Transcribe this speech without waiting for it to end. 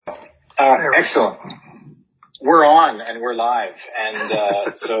Excellent. We're on and we're live, and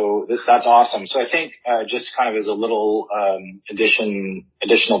so that's awesome. So I think just kind of as a little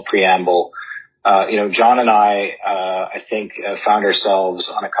additional preamble, John and I think found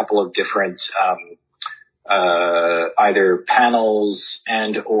ourselves on a couple of different either panels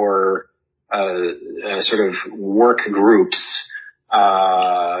and or sort of work groups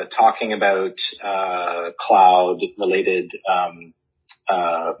talking about cloud-relaid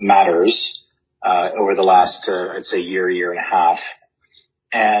matters over the last, I'd say, year and a half.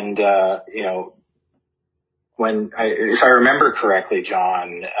 And, if I remember correctly,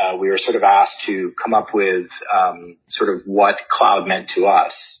 John, we were sort of asked to come up with sort of what cloud meant to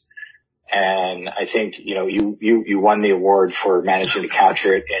us. And I think, you won the award for managing to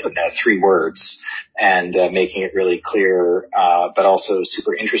capture it in 3 words and making it really clear, but also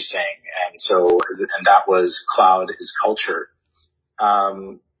super interesting. And that was cloud is culture.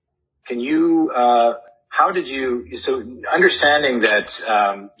 Can you, so understanding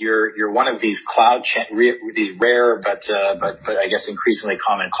that, you're one of these these rare, but I guess increasingly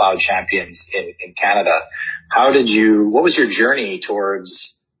common cloud champions in Canada, what was your journey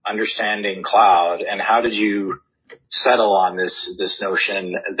towards understanding cloud, and how did you settle on this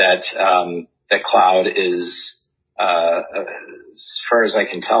notion that cloud is, as far as I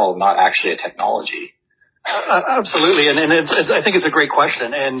can tell, not actually a technology? Absolutely. And I think it's a great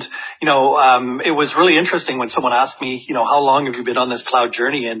question. And, it was really interesting when someone asked me, how long have you been on this cloud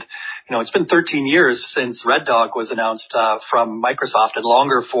journey? And, it's been 13 years since Red Dog was announced from Microsoft, and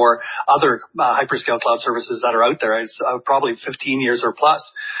longer for other hyperscale cloud services that are out there. It's probably 15 years or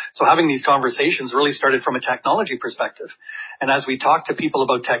plus. So having these conversations really started from a technology perspective. And as we talk to people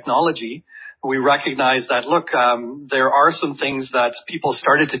about technology, we recognize that, look, there are some things that people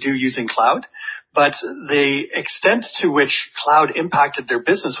started to do using cloud, but the extent to which cloud impacted their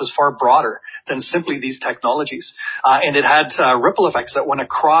business was far broader than simply these technologies. And it had ripple effects that went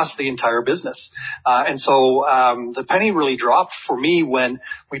across the entire business. And so the penny really dropped for me when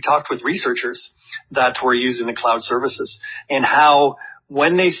we talked with researchers that were using the cloud services, and how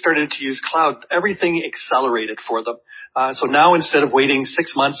when they started to use cloud, everything accelerated for them. So now, instead of waiting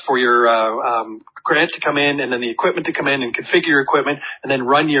 6 months for your grant to come in, and then the equipment to come in and configure your equipment, and then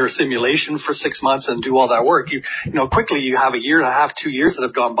run your simulation for 6 months and do all that work, quickly you have 1.5 years, 2 years that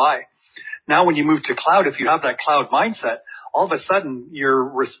have gone by. Now, when you move to cloud, if you have that cloud mindset, all of a sudden your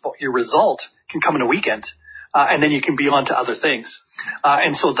result can come in a weekend, and then you can be on to other things.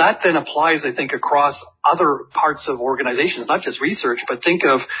 And so that then applies, I think, across other parts of organizations, not just research, but think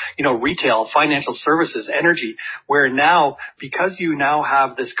of, retail, financial services, energy, where now, because you now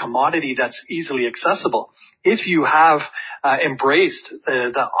have this commodity that's easily accessible, if you have embraced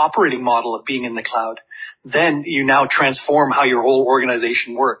the operating model of being in the cloud, then you now transform how your whole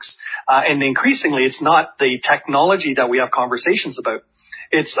organization works. And increasingly, it's not the technology that we have conversations about.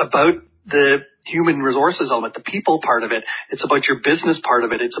 It's about the human resources element, the people part of it. It's about your business part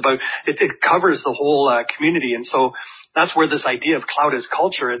of it. It's about, it covers the whole community. And so that's where this idea of cloud is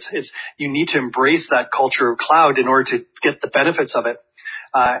culture. It's you need to embrace that culture of cloud in order to get the benefits of it.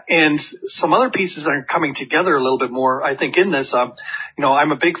 And some other pieces are coming together a little bit more, I think, in this.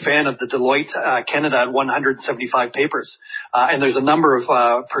 I'm a big fan of the Deloitte Canada 175 papers. And there's a number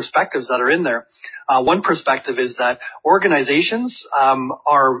of perspectives that are in there. One perspective is that organizations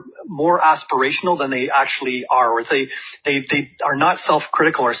are more aspirational than they actually are, or they are not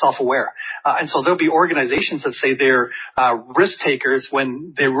self-critical or self-aware. And so there'll be organizations that say they're risk takers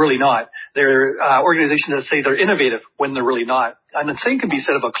when they're really not. They're organizations that say they're innovative when they're really not. And the same can be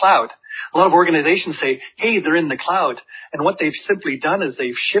said about cloud. A lot of organizations say, hey, they're in the cloud. And what they've simply done is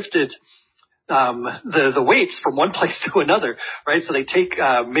they've shifted the weights from one place to another, right? So they take,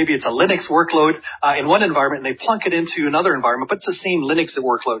 maybe it's a Linux workload in one environment, and they plunk it into another environment, but it's the same Linux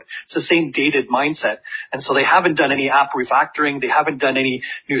workload. It's the same dated mindset. And so they haven't done any app refactoring. They haven't done any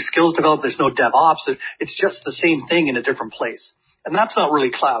new skills developed. There's no DevOps. It's just the same thing in a different place. And that's not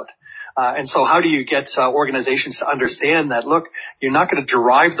really cloud. And so how do you get organizations to understand that, look, you're not going to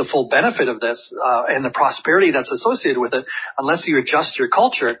derive the full benefit of this and the prosperity that's associated with it unless you adjust your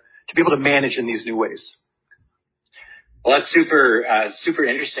culture to be able to manage in these new ways? Well, that's super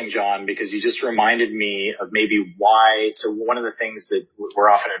interesting, John, because you just reminded me of maybe why. So one of the things that we're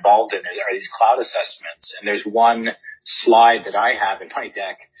often involved in are these cloud assessments. And there's one slide that I have in my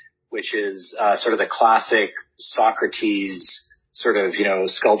deck, which is sort of the classic Socrates sort of,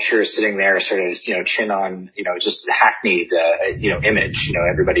 sculpture sitting there, sort of, chin on, just hackneyed, image,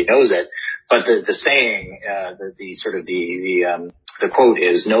 everybody knows it. But the saying, the quote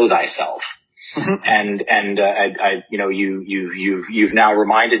is, know thyself. You've now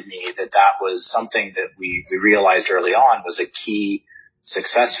reminded me that was something that we realized early on was a key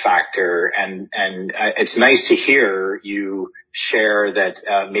success factor. And it's nice to hear you share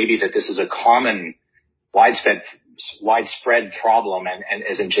that maybe that this is a common, widespread problem and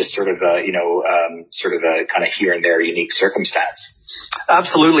isn't just sort of a kind of here and there unique circumstance.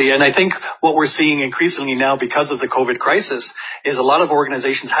 Absolutely. And I think what we're seeing increasingly now because of the COVID crisis is a lot of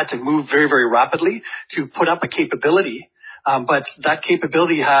organizations had to move very, very rapidly to put up a capability. But that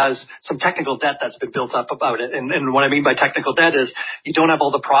capability has some technical debt that's been built up about it. And what I mean by technical debt is you don't have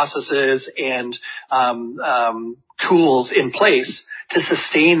all the processes and tools in place to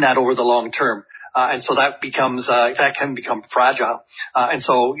sustain that over the long term. And so that can become fragile. And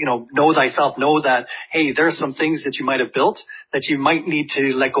so, know thyself, know that, hey, there are some things that you might have built that you might need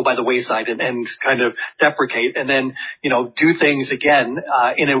to let go by the wayside and kind of deprecate and then, do things again,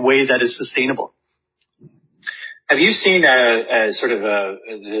 in a way that is sustainable. Have you seen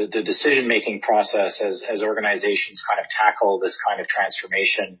the decision-making process as organizations kind of tackle this kind of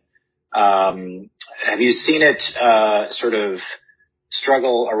transformation? Have you seen it sort of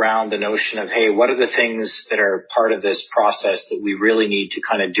struggle around the notion of, hey, what are the things that are part of this process that we really need to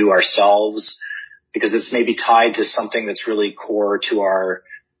kind of do ourselves because it's maybe tied to something that's really core to our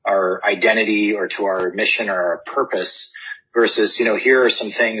identity or to our mission or our purpose versus, here are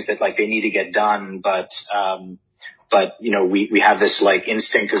some things that like they need to get done, but we have this like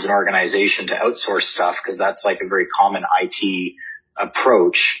instinct as an organization to outsource stuff because that's like a very common IT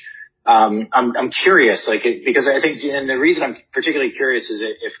approach. I'm curious, because I think, and the reason I'm particularly curious is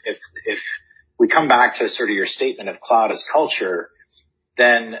if we come back to sort of your statement of cloud as culture,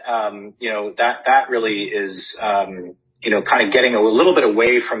 then, that really is, kind of getting a little bit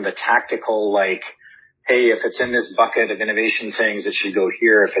away from the tactical, like, hey, if it's in this bucket of innovation things, it should go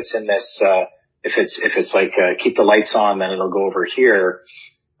here. If it's in this, if it's like, keep the lights on, then it'll go over here.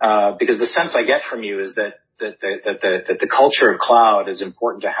 Because the sense I get from you is that the culture of cloud is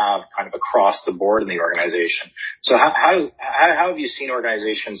important to have kind of across the board in the organization. So how have you seen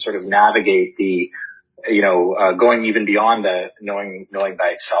organizations sort of navigate the, going even beyond the knowing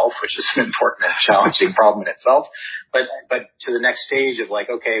thyself, which is an important and challenging problem in itself, but to the next stage of like,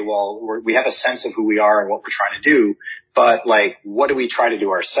 okay, well, we have a sense of who we are and what we're trying to do, but like, what do we try to do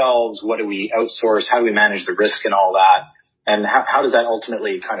ourselves? What do we outsource? How do we manage the risk and all that? And how does that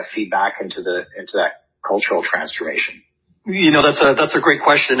ultimately kind of feed back into that cultural transformation? That's a great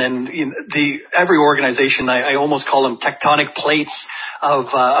question. And every organization, I almost call them tectonic plates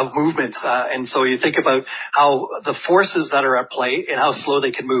of movement. And so you think about how the forces that are at play and how slow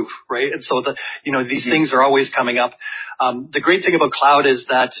they can move, right? And so these things are always coming up. The great thing about cloud is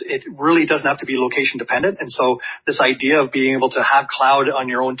that it really doesn't have to be location dependent. And so this idea of being able to have cloud on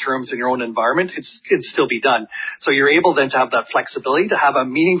your own terms in your own environment, it can still be done. So you're able then to have that flexibility to have a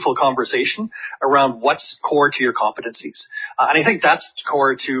meaningful conversation around what's core to your competencies. And I think that's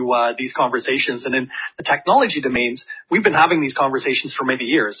core to these conversations. And in the technology domains, we've been having these conversations for many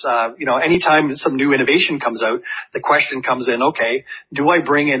years. Anytime some new innovation comes out, the question comes in, okay, do I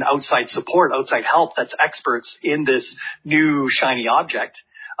bring in outside support, outside help that's experts in this new shiny object?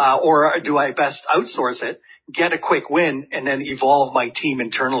 Or do I best outsource it, get a quick win, and then evolve my team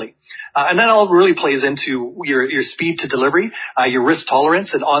internally? And that all really plays into your speed to delivery, your risk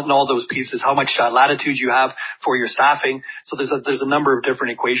tolerance, and all those pieces, how much latitude you have for your staffing. So there's a number of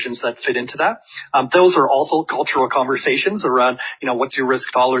different equations that fit into that. Those are also cultural conversations around, what's your risk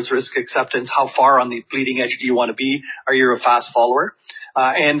tolerance, risk acceptance, how far on the bleeding edge do you want to be? Are you a fast follower?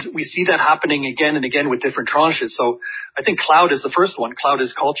 And we see that happening again and again with different tranches. So I think cloud is the first one. Cloud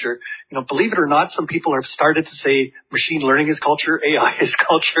is culture. Believe it or not, some people have started to say machine learning is culture, AI is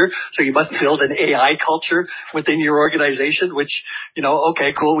culture. So you must build an AI culture within your organization, which,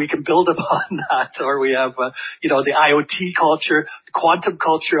 okay, cool. We can build upon that. Or we have, the IoT culture, quantum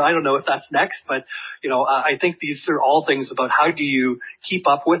culture. I don't know if that's next, but, I think these are all things about how do you keep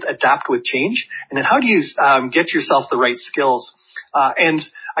up with, adapt with change, and then how do you get yourself the right skills. And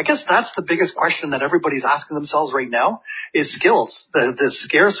I guess that's the biggest question that everybody's asking themselves right now is skills, the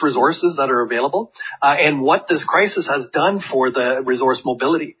scarce resources that are available, and what this crisis has done for the resource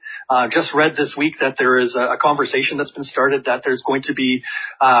mobility. Just read this week that there is a conversation that's been started that there's going to be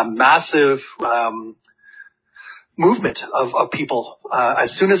massive movement of people.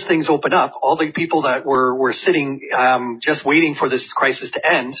 As soon as things open up, all the people that were sitting just waiting for this crisis to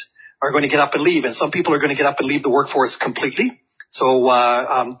end are going to get up and leave. And some people are going to get up and leave the workforce completely. So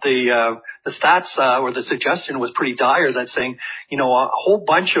the stats or the suggestion was pretty dire that saying, a whole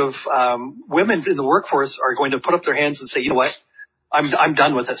bunch of women in the workforce are going to put up their hands and say, you know what, I'm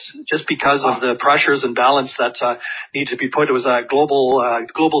done with this just because of the pressures and balance that need to be put. It was a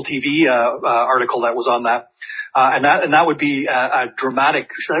global TV article that was on that. And that would be a dramatic,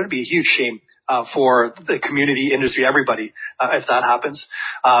 that would be a huge shame for the community, industry, everybody, if that happens.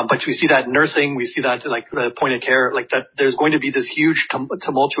 But we see that in nursing, we see that like the point of care, like that there's going to be this huge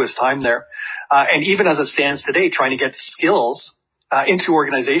tumultuous time there. And even as it stands today, trying to get skills into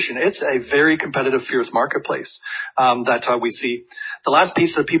organization, it's a very competitive, fierce marketplace that we see. The last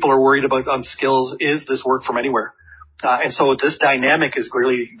piece that people are worried about on skills is this work from anywhere. And so this dynamic is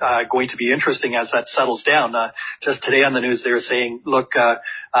really going to be interesting as that settles down. Just today on the news, they were saying, look,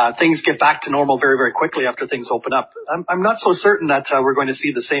 things get back to normal very, very quickly after things open up. I'm not so certain that we're going to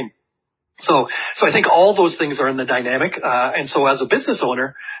see the same. So I think all those things are in the dynamic. And so as a business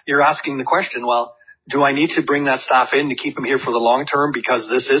owner, you're asking the question, well, do I need to bring that staff in to keep them here for the long term because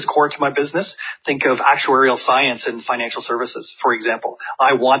this is core to my business? Think of actuarial science and financial services, for example.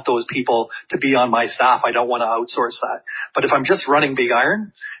 I want those people to be on my staff. I don't want to outsource that. But if I'm just running big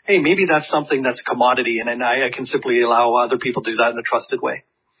iron, hey, maybe that's something that's a commodity and I can simply allow other people to do that in a trusted way.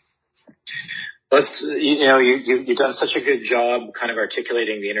 You've done such a good job kind of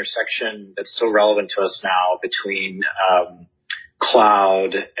articulating the intersection that's so relevant to us now between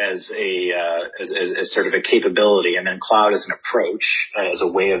cloud as sort of a capability, and then cloud as an approach, as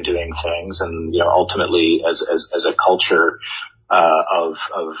a way of doing things, and ultimately as a culture of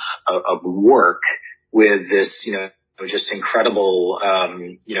work with this just incredible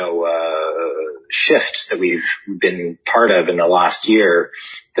shift that we've been part of in the last year.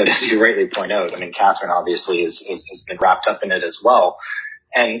 That, as you rightly point out, I mean, Catherine obviously has been wrapped up in it as well,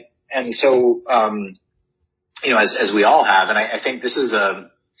 and so. As we all have, and I think this is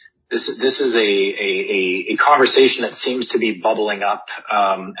a conversation that seems to be bubbling up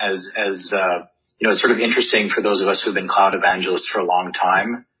as sort of interesting for those of us who've been cloud evangelists for a long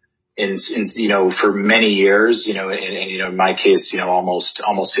time, for many years, in my case, almost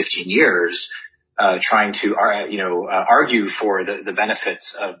 15 years, trying to argue for the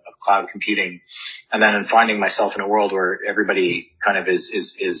benefits of cloud computing, and then finding myself in a world where everybody kind of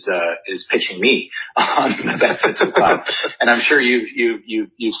is pitching me on the benefits of cloud. And I'm sure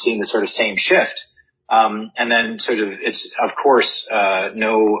you've seen the sort of same shift. And then sort of it's of course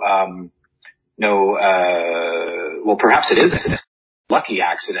well, perhaps it is a lucky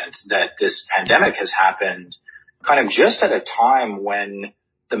accident that this pandemic has happened kind of just at a time when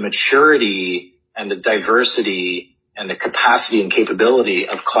the maturity and the diversity and the capacity and capability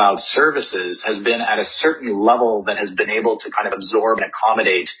of cloud services has been at a certain level that has been able to kind of absorb and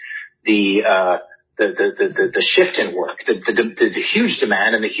accommodate the shift in work, the huge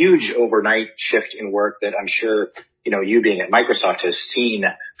demand and the huge overnight shift in work that I'm sure, you being at Microsoft has seen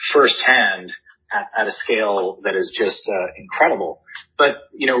firsthand at a scale that is just incredible. But,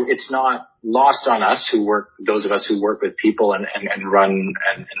 it's not lost on us those of us who work with people and run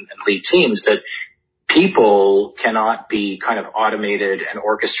and lead teams, that people cannot be kind of automated and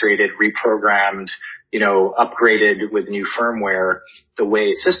orchestrated, reprogrammed, upgraded with new firmware the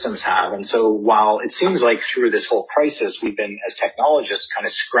way systems have. And so while it seems like through this whole crisis, we've been, as technologists, kind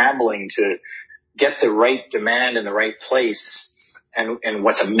of scrambling to get the right demand in the right place. And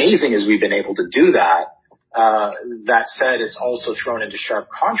what's amazing is we've been able to do that. That said, it's also thrown into sharp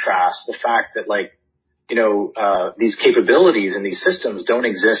contrast the fact that these capabilities and these systems don't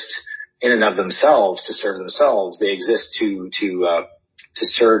exist in and of themselves to serve themselves. They exist to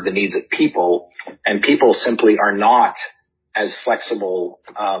serve the needs of people, and people simply are not as flexible.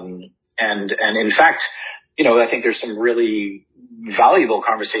 And in fact, I think there's some really valuable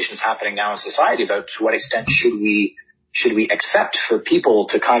conversations happening now in society about to what extent should we accept for people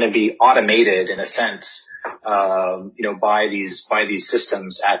to kind of be automated in a sense, by these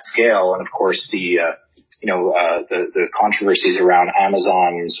systems at scale. And of course the controversies around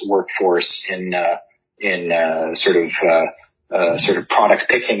Amazon's workforce in sort of product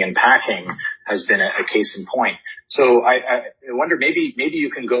picking and packing has been a case in point. So I wonder, maybe you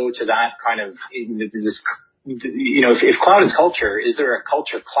can go to that kind of this, if cloud is culture, is there a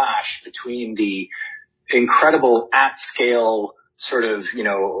culture clash between the incredible at scale sort of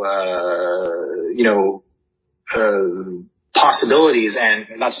possibilities, and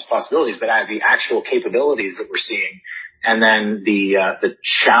not just possibilities, but the actual capabilities that we're seeing, and then the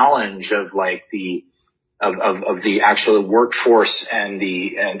challenge of the actual workforce and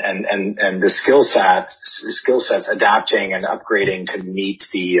the skill sets adapting and upgrading to meet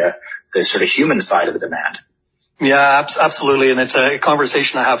the sort of human side of the demand? Yeah, absolutely. And it's a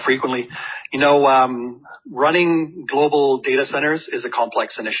conversation I have frequently. Running global data centers is a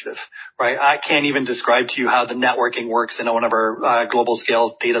complex initiative, right? I can't even describe to you how the networking works in one of our global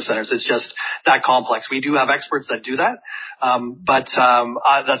scale data centers. It's just that complex. We do have experts that do that, but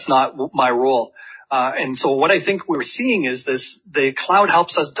that's not my role. And so what I think we're seeing is the cloud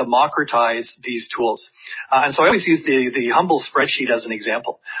helps us democratize these tools. And so I always use the humble spreadsheet as an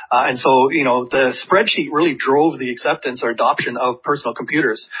example. And so, the spreadsheet really drove the acceptance or adoption of personal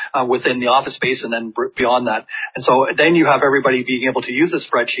computers within the office space and then beyond that. And so then you have everybody being able to use the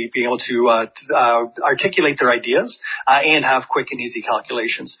spreadsheet, being able to articulate their ideas and have quick and easy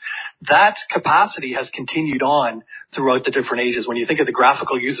calculations. That capacity has continued on throughout the different ages. When you think of the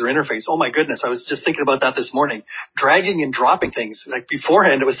graphical user interface, oh my goodness, I was just thinking about that this morning. Dragging and dropping things. Like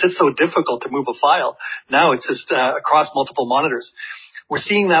beforehand, it was just so difficult to move a file. Now it's just across multiple monitors. We're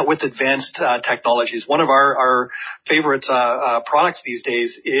seeing that with advanced technologies. One of our favorite products these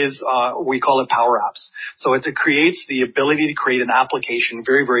days is we call it Power Apps. So it creates the ability to create an application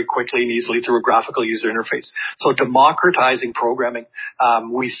very, very quickly and easily through a graphical user interface. So democratizing programming.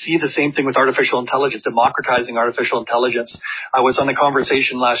 We see the same thing with artificial intelligence, democratizing artificial intelligence. I was on a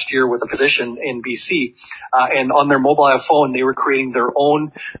conversation last year with a physician in BC, and on their mobile phone, they were creating their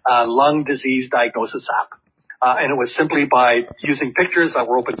own lung disease diagnosis app. And it was simply by using pictures that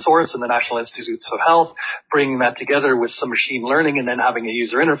were open source in the National Institutes of Health, bringing that together with some machine learning and then having a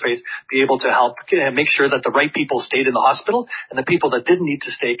user interface, be able to help make sure that the right people stayed in the hospital and the people that didn't need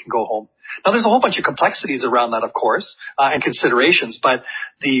to stay can go home. Now, there's a whole bunch of complexities around that, of course, and considerations, but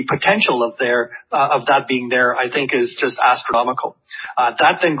the potential of that being there, I think, is just astronomical.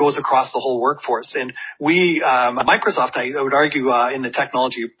 That then goes across the whole workforce. And we, at Microsoft, I would argue, in the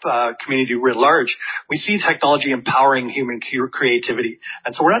technology community writ large, we see technology empowering human creativity.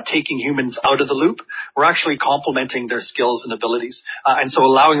 And so we're not taking humans out of the loop. We're actually complementing their skills and abilities. And so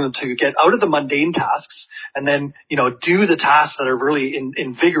allowing them to get out of the mundane tasks and then, do the tasks that are really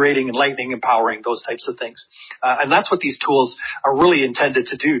invigorating, enlightening, empowering, those types of things. And that's what these tools are really intended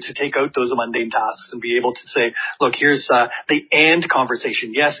to do, to take out those mundane tasks and be able to say, look, here's the and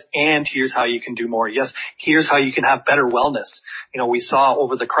conversation. Yes, and here's how you can do more. Yes, here's how you can have better wellness. We saw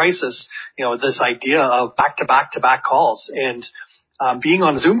over the crisis, this idea of back-to-back-to-back calls. And being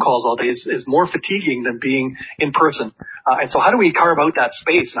on Zoom calls all day is more fatiguing than being in person. And so how do we carve out that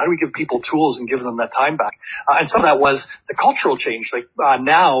space? And how do we give people tools and give them that time back? And some of that was the cultural change.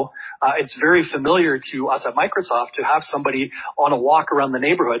 Now, it's very familiar to us at Microsoft to have somebody on a walk around the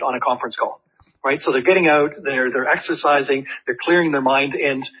neighborhood on a conference call. Right? So they're getting out, they're exercising, they're clearing their mind,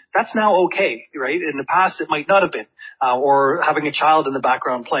 and that's now okay, right? In the past, it might not have been. Or having a child in the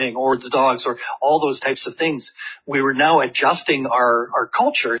background playing, or the dogs, or all those types of things. We were now adjusting our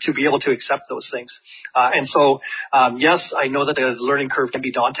culture to be able to accept those things. And so, yes, I know that the learning curve can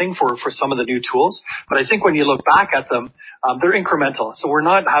be daunting for some of the new tools, but I think when you look back at them, they're incremental. So we're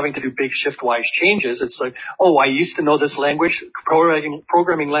not having to do big shift-wise changes. It's like, oh, I used to know this language.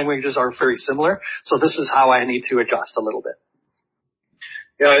 Programming languages are very similar. So this is how I need to adjust a little bit.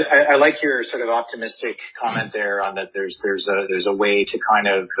 Yeah, I like your sort of optimistic comment there on that there's a way to kind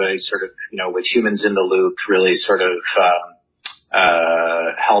of sort of, with humans in the loop, really sort of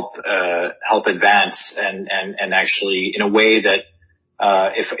help advance and actually in a way that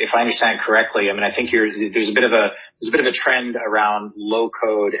if I understand correctly, I mean, I think there's a bit of a trend around low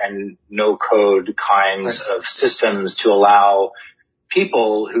code and no code kinds of systems to allow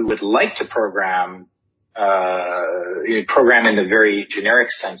people who would like to program in the very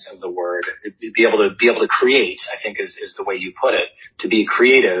generic sense of the word, be able to create, I think is the way you put it, to be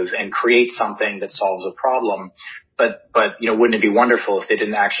creative and create something that solves a problem. But wouldn't it be wonderful if they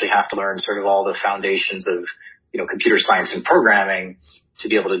didn't actually have to learn sort of all the foundations of, computer science and programming to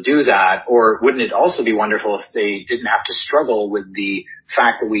be able to do that? Or wouldn't it also be wonderful if they didn't have to struggle with the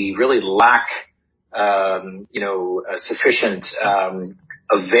fact that we really lack, sufficient,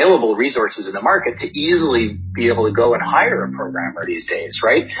 available resources in the market to easily be able to go and hire a programmer these days,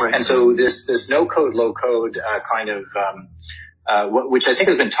 right? And so this no code, low code kind of which I think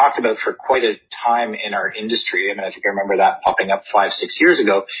has been talked about for quite a time in our industry. I mean, I think I remember that popping up 5-6 years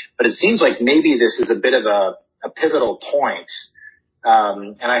ago. But it seems like maybe this is a bit of a pivotal point.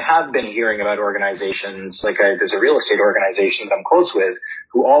 And I have been hearing about organizations there's a real estate organization that I'm close with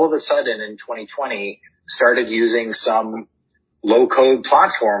who all of a sudden in 2020 started using some low-code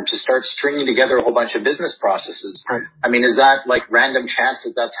platform to start stringing together a whole bunch of business processes. Right. I mean, is that like random chance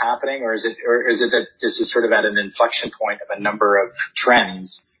that that's happening, or is it that this is sort of at an inflection point of a number of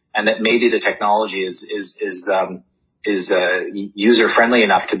trends, and that maybe the technology is user friendly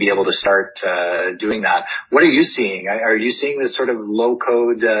enough to be able to start doing that. What are you seeing? Are you seeing this sort of low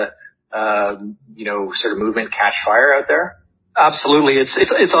code sort of movement catch fire out there? Absolutely.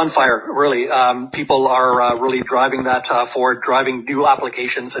 It's on fire, really. People are really driving that forward, driving new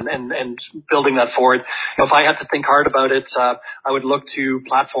applications and building that forward. If I had to think hard about it, I would look to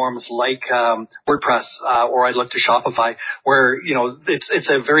platforms like WordPress, or I'd look to Shopify, where, it's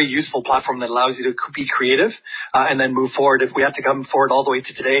a very useful platform that allows you to be creative and then move forward. If we had to come forward all the way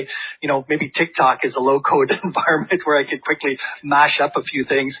to today, maybe TikTok is a low code environment where I could quickly mash up a few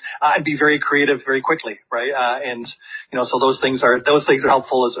things and be very creative very quickly, right? So those things are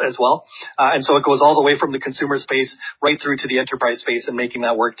helpful as well. And so it goes all the way from the consumer space right through to the enterprise space and making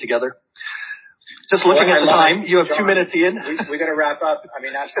that work together. Just looking at the time, you have John, 2 minutes, Ian. We got to wrap up. I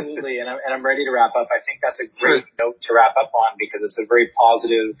mean, absolutely. And I'm ready to wrap up. I think that's a great note to wrap up on, because it's a very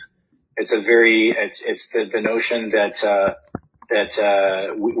positive, it's the notion that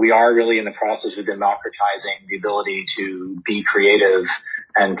we are really in the process of democratizing the ability to be creative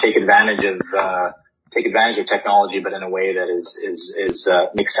and take advantage of technology, but in a way that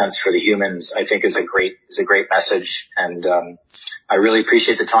makes sense for the humans. I think is a great message. And I really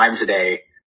appreciate the time today.